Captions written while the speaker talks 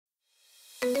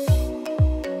Hey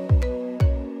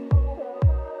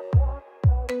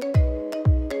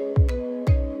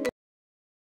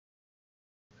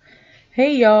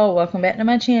y'all, welcome back to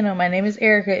my channel. My name is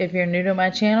Erica. If you're new to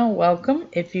my channel, welcome.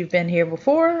 If you've been here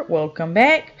before, welcome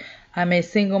back. I'm a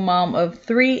single mom of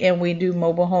 3 and we do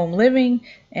mobile home living.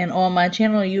 And on my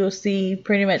channel, you'll see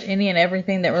pretty much any and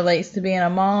everything that relates to being a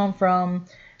mom, from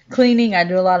cleaning. I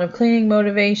do a lot of cleaning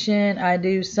motivation. I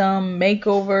do some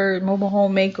makeover, mobile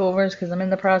home makeovers, because I'm in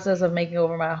the process of making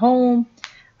over my home.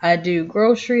 I do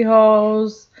grocery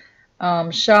hauls,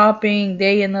 shopping,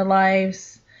 day in the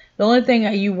lives. The only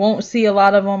thing you won't see a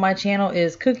lot of on my channel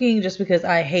is cooking, just because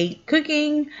I hate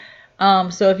cooking.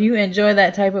 So if you enjoy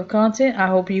that type of content, I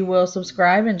hope you will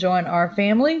subscribe and join our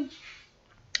family.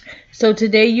 So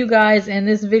today, you guys, in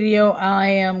this video, I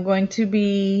am going to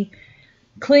be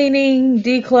cleaning,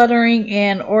 decluttering,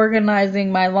 and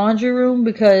organizing my laundry room,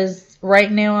 because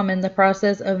right now I'm in the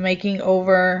process of making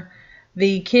over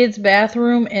the kids'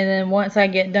 bathroom, and then once I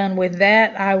get done with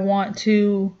that, I want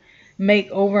to make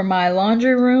over my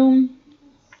laundry room.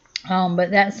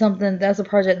 But that's a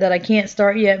project that I can't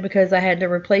start yet because I had to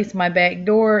replace my back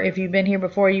door. If you've been here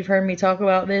before, you've heard me talk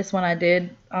about this when I did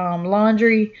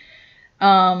laundry.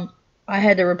 I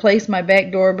had to replace my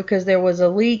back door because there was a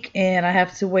leak, and I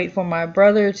have to wait for my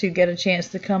brother to get a chance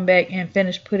to come back and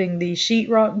finish putting the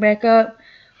sheetrock back up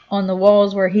on the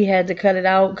walls where he had to cut it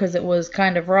out because it was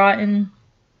kind of rotten.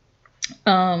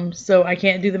 So I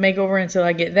can't do the makeover until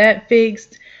I get that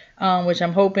fixed. Which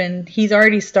I'm hoping. He's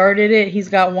already started it. He's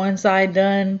got one side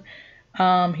done.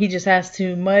 He just has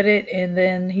to mud it, and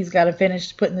then he's got to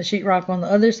finish putting the sheetrock on the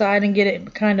other side and get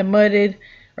it kind of mudded,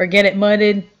 or get it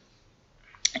mudded.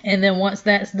 And then once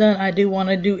that's done, I do want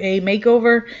to do a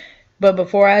makeover. But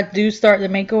before I do start the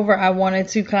makeover, I wanted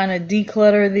to kind of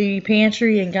declutter the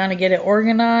pantry and kind of get it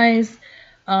organized,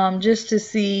 just to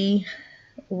see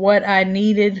what I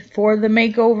needed for the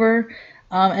makeover.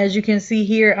 As you can see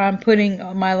here, I'm putting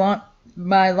my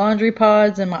laundry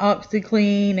pods and my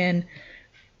OxiClean and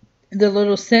the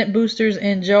little scent boosters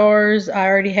in jars. I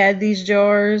already had these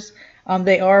jars.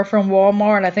 They are from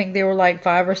Walmart. I think they were like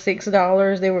 $5 or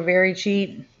 $6. They were very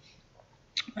cheap.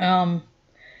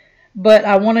 But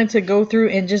I wanted to go through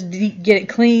and just get it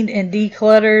cleaned and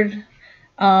decluttered,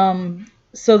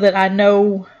 so that I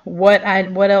know what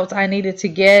else I needed to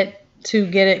get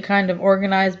it kind of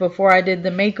organized before I did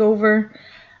the makeover.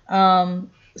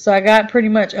 So I got pretty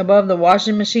much above the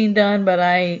washing machine done, but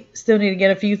I still need to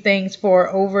get a few things for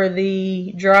over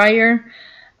the dryer.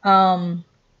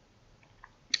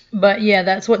 But yeah,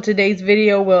 that's what today's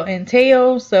video will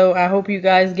entail. So I hope you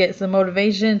guys get some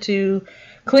motivation to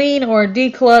clean or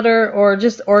declutter, or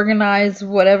just organize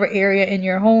whatever area in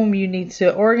your home you need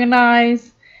to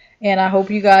organize. And I hope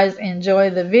you guys enjoy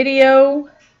the video.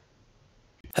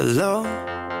 Hello,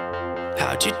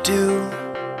 how'd you do?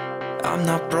 I'm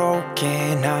not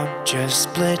broken, I'm just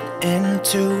split in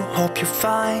two. Hope you're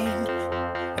fine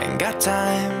and got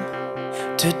time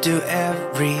to do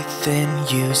everything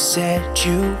you said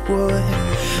you would.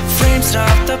 Frames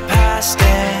of the past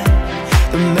and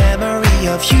the memory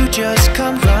of you just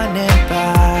come running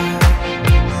by.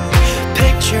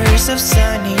 Pictures of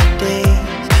sunny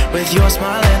days with your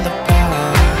smile in the bar.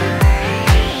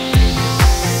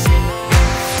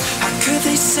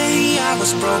 They say I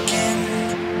was broken.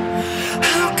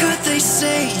 How could they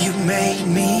say you made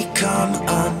me come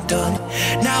undone?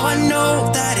 Now I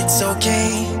know that it's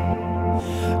okay.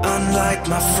 Unlike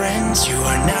my friends, you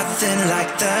are nothing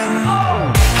like them.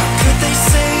 How could they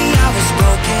say I was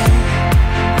broken?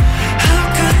 How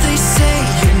could they say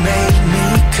you made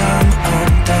me come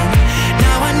undone?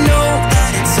 Now I know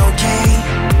that it's okay.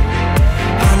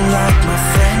 Unlike my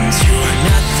friends, you are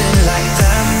nothing like them.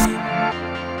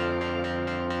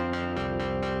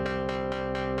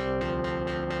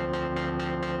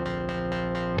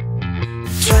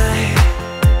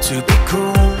 To be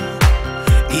cool,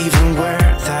 even wear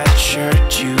that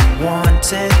shirt you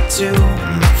wanted to.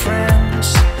 My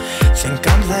friends think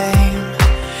I'm lame.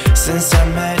 Since I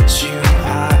met you,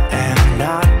 I am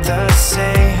not the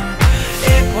same.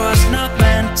 It was not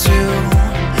meant to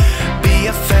be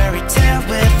a fairy tale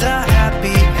with a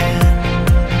happy end.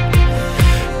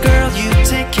 Girl, you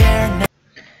take care now.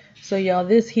 So y'all,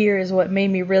 this here is what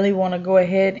made me really want to go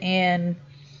ahead and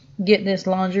get this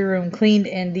laundry room cleaned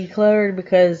and decluttered,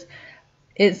 because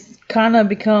it's kind of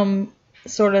become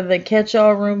sort of the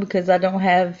catch-all room, because I don't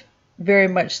have very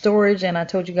much storage. And I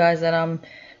told you guys that I'm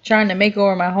trying to make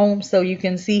over my home. So you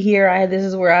can see here, this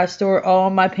is where I store all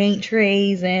my paint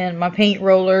trays and my paint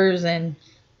rollers and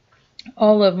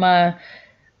all of my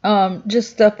just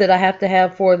stuff that I have to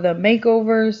have for the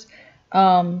makeovers.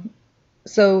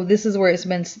 So this is where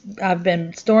I've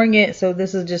been storing it. So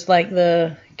this is just like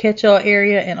the catch-all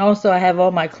area. And also I have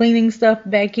all my cleaning stuff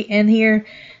back in here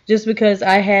just because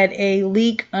I had a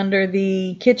leak under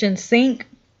the kitchen sink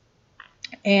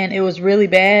and it was really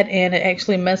bad and it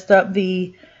actually messed up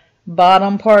the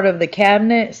bottom part of the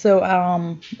cabinet. So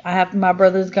my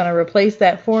brother's gonna replace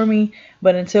that for me,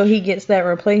 but until he gets that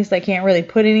replaced, I can't really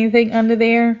put anything under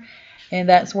there. And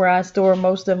that's where I store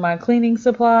most of my cleaning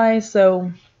supplies.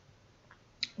 So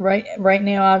right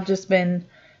now I've just been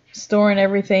storing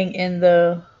everything in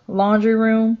the laundry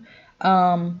room.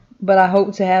 But I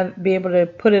hope to be able to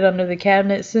put it under the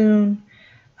cabinet soon.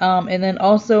 And then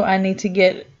also I need to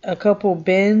get a couple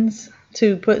bins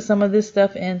to put some of this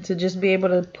stuff in to just be able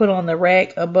to put on the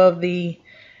rack above the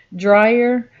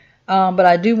dryer. But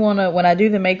I do want to, when I do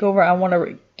the makeover, I want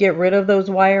to get rid of those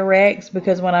wire racks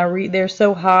because when they're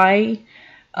so high,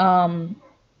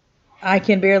 I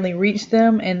can barely reach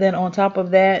them. And then on top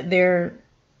of that, they're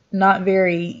not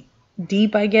very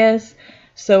deep, I guess.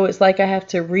 So it's like I have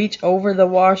to reach over the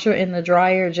washer and the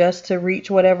dryer just to reach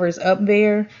whatever's up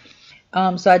there.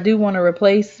 So I do want to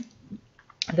replace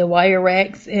the wire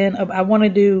racks, and I want to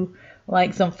do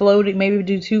like some floating, maybe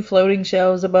do 2 floating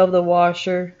shelves above the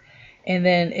washer. And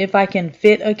then if I can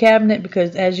fit a cabinet,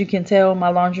 because as you can tell, my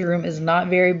laundry room is not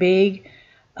very big.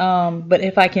 But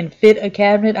if I can fit a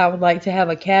cabinet, I would like to have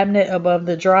a cabinet above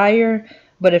the dryer.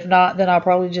 But if not, then I'll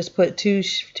probably just put two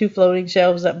floating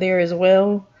shelves up there as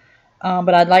well.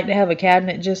 But I'd like to have a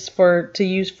cabinet just to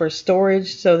use for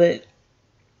storage so that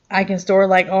I can store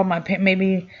like all my,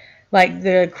 maybe like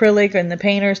the acrylic and the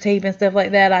painter's tape and stuff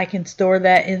like that. I can store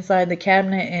that inside the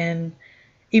cabinet, and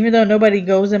even though nobody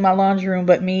goes in my laundry room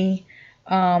but me,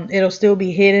 it'll still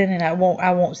be hidden and I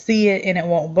won't see it and it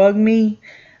won't bug me.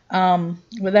 But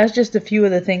that's just a few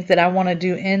of the things that I want to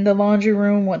do in the laundry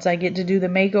room once I get to do the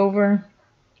makeover.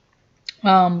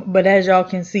 But as y'all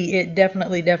can see, it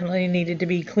definitely needed to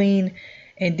be clean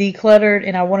and decluttered,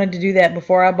 and I wanted to do that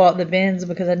before I bought the bins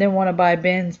because I didn't want to buy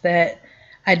bins that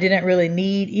I didn't really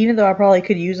need, even though I probably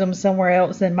could use them somewhere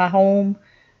else in my home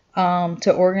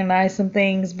to organize some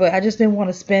things. But I just didn't want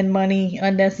to spend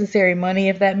unnecessary money,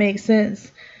 if that makes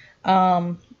sense.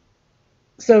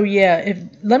 So yeah,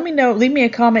 let me know, leave me a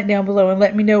comment down below and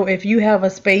let me know if you have a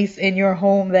space in your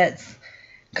home that's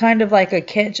kind of like a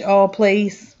catch-all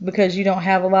place because you don't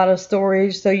have a lot of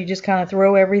storage, so you just kind of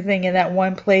throw everything in that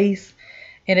one place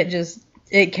and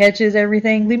it catches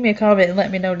everything. Leave me a comment and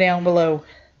let me know down below.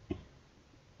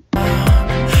 I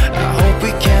hope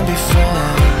we can be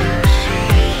friends.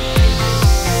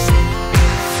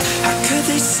 How could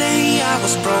they say I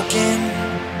was broken?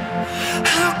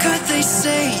 How could they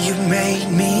say you made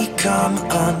me come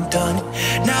undone?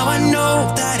 Now I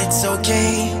know that it's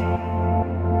okay.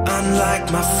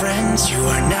 Unlike my friends, you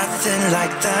are nothing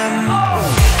like them.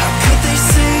 How could they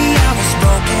say I was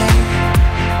broken?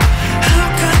 How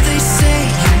could they say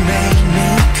you made me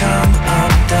come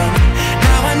undone?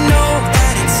 Now I know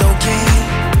that it's okay.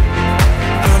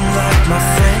 Unlike my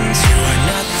friends, you are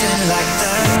nothing like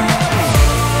them.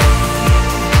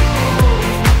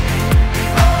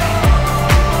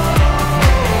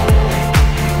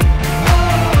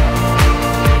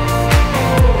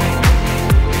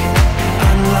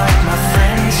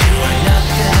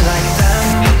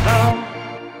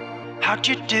 How'd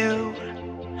you do?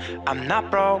 I'm not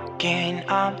broken,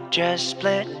 I'm just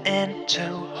split in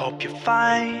two. Hope you're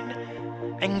fine,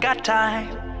 ain't got time.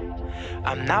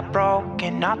 I'm not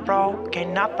broken, not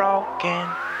broken, not broken.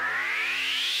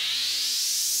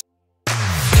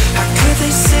 How could they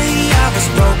say I was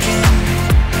broken?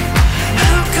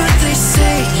 How could they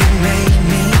say you made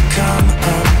me come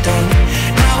undone?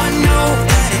 Now I know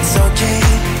that it's okay.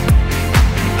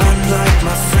 Unlike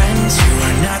my friends, you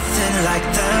are nothing like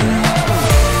them.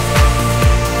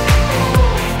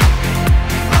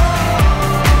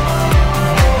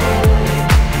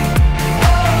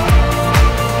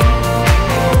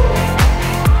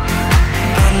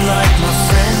 Unlike my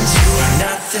friends, you are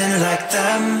nothing like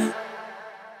them.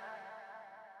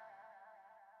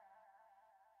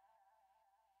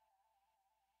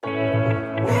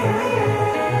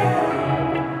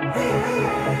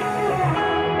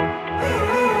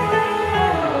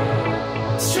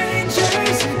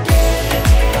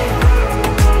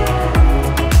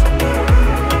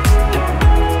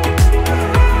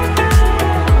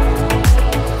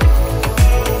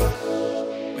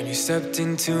 Stepped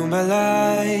into my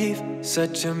life,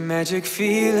 such a magic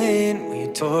feeling when you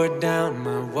tore down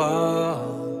my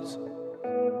walls.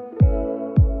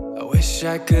 I wish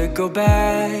I could go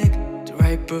back to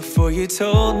right before you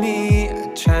told me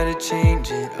I'd try to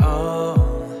change it all.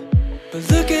 But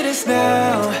look at us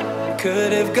now,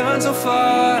 could have gone so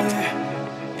far.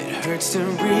 It hurts to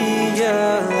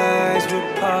realize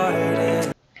we're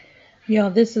parted. Y'all,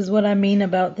 this is what I mean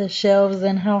about the shelves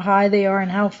and how high they are and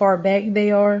how far back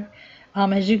they are.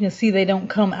 As you can see, they don't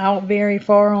come out very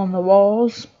far on the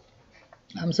walls.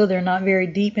 So they're not very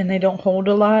deep and they don't hold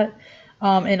a lot.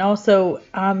 And also,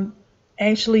 I'm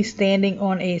actually standing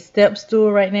on a step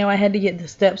stool right now. I had to get the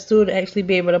step stool to actually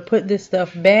be able to put this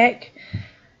stuff back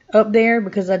up there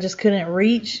because I just couldn't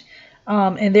reach.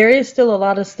 And there is still a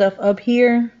lot of stuff up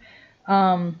here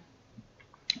on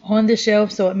the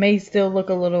shelf, so it may still look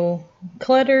a little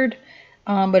cluttered,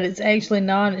 but it's actually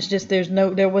not. It's just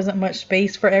there wasn't much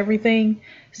space for everything.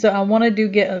 So I want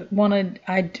to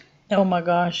oh my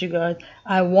gosh, you guys,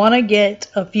 I want to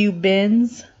get a few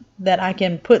bins that I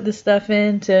can put the stuff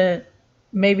in to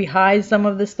maybe hide some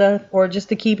of the stuff, or just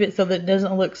to keep it so that it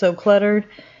doesn't look so cluttered.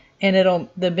 And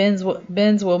the bins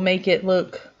will make it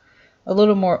look a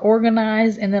little more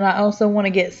organized. And then I also want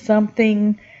to get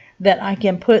something that I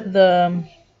can put the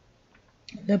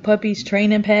puppies'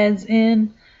 training pads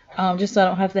in, just so I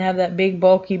don't have to have that big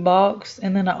bulky box.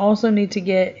 And then I also need to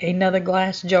get another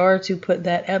glass jar to put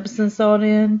that Epsom salt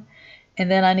in.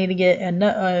 And then I need to get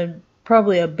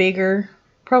probably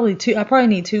two. I probably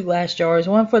need 2 glass jars,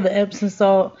 one for the Epsom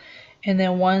salt and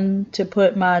then one to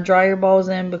put my dryer balls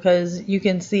in, because you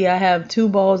can see I have 2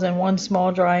 balls and 1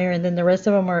 small dryer, and then the rest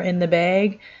of them are in the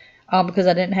bag because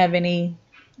I didn't have any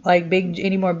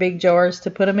more big jars to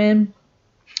put them in.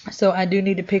 So I do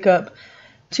need to pick up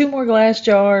 2 more glass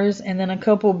jars and then a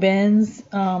couple bins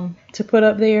to put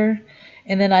up there.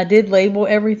 And then I did label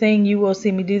everything. You will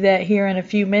see me do that here in a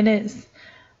few minutes.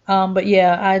 But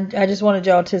yeah, I just wanted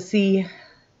y'all to see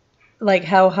like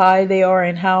how high they are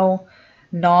and how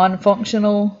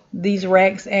non-functional these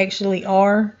racks actually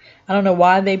are. I don't know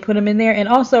why they put them in there. And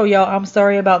also, y'all, I'm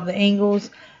sorry about the angles.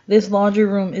 This laundry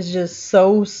room is just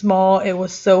so small. It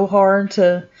was so hard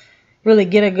to really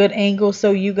get a good angle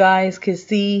so you guys could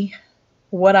see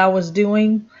what I was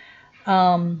doing.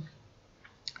 So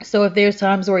if there's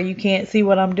times where you can't see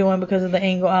what I'm doing because of the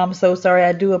angle, I'm so sorry.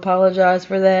 I do apologize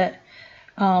for that.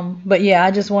 But yeah,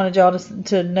 I just wanted y'all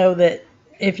to know that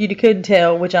if you couldn't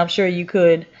tell, which I'm sure you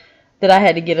could, that I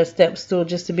had to get a step stool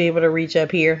just to be able to reach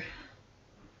up here.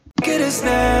 Look at us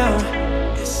now,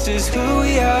 this is who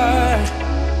we are.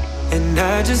 And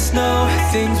I just know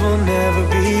things will never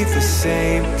be the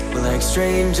same. We're like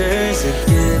strangers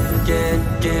again.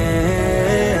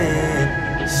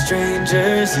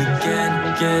 Strangers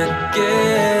again.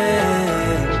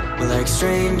 We're like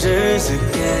strangers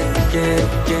again.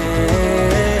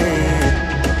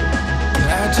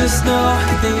 I just know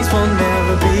things will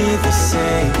never be the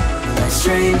same. We're like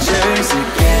strangers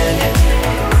again.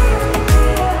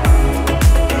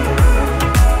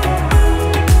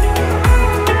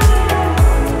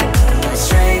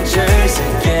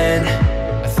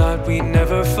 We'd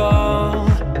never fall,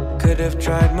 could have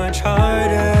tried much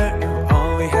harder. Now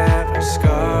all we have are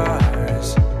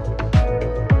scars.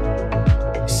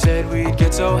 You said we'd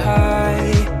get so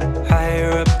high,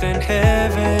 higher up than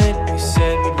heaven. You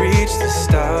said we'd reach the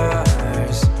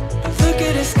stars. But look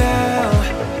at us now,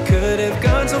 could have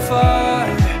gone so far.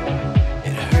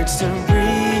 It hurts to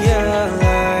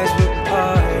realize we're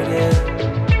parted.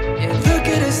 Yeah, look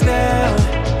at us now,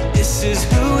 this is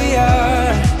who we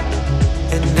are.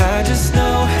 And I just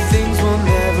know things will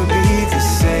never be the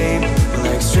same. We're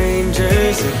like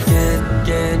strangers again.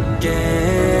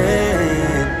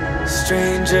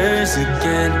 Strangers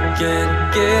again.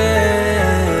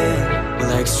 We're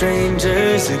like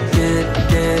strangers again.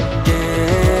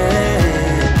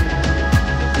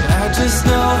 I just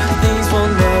know things will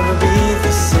never be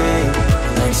the same.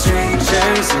 We're like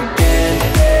strangers again.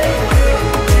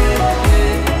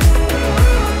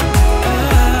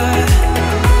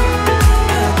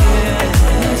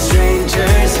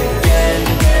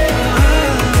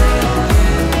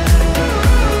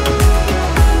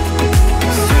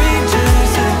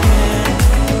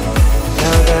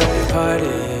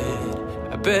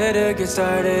 Better get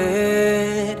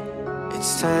started.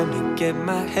 It's time to get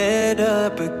my head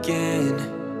up again.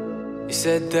 You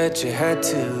said that you had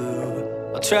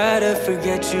to. I'll try to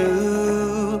forget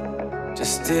you.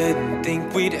 Just didn't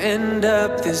think we'd end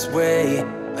up this way,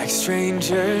 like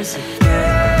strangers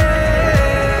again.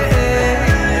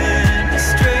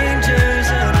 Strangers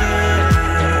again.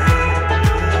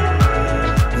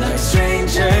 Like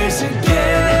strangers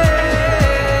again.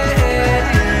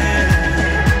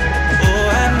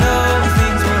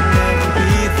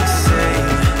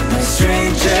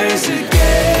 Strangers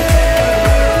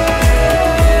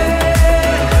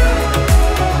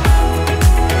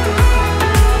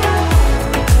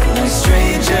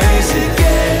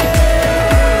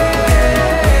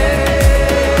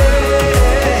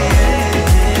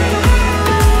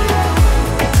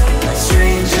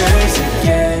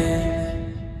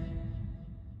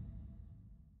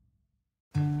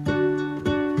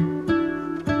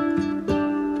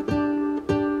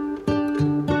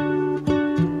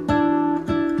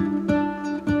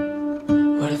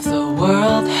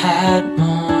world had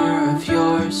more of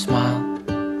your smile?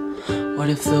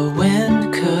 What if the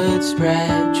wind could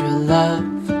spread your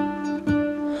love?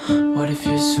 What if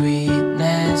your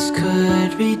sweetness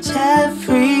could reach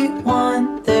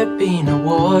everyone? There'd be no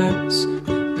wars.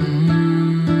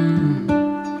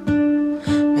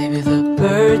 Maybe the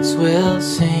birds will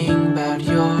sing about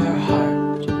your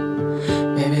heart.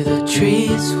 Maybe the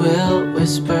trees will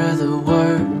whisper the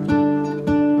word.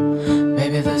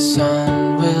 Maybe the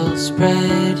sun will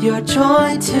spread your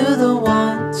joy to the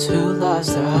ones who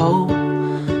lost their hope.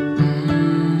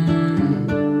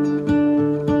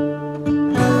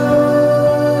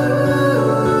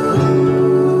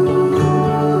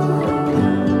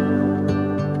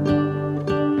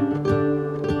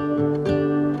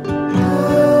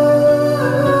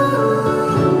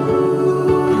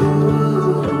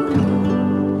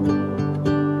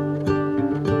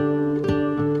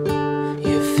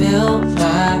 Fill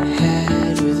my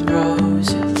head with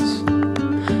roses.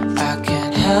 I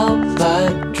can't help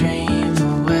but dream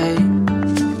away,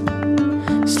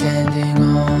 standing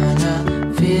on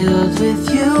a field with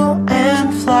you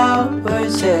and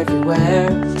flowers everywhere.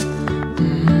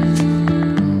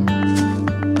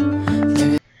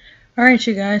 Alright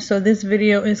you guys, so this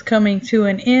video is coming to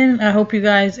an end. I hope you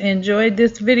guys enjoyed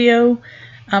this video.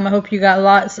 I hope you got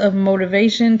lots of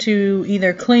motivation to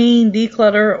either clean,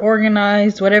 declutter,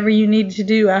 organize, whatever you need to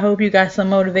do. I hope you got some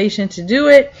motivation to do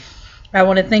it. I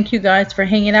want to thank you guys for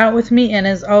hanging out with me, and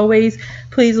as always,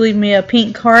 please leave me a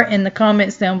pink heart in the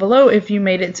comments down below if you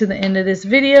made it to the end of this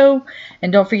video.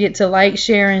 And don't forget to like,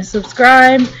 share, and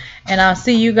subscribe. And I'll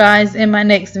see you guys in my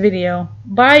next video.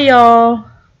 Bye y'all.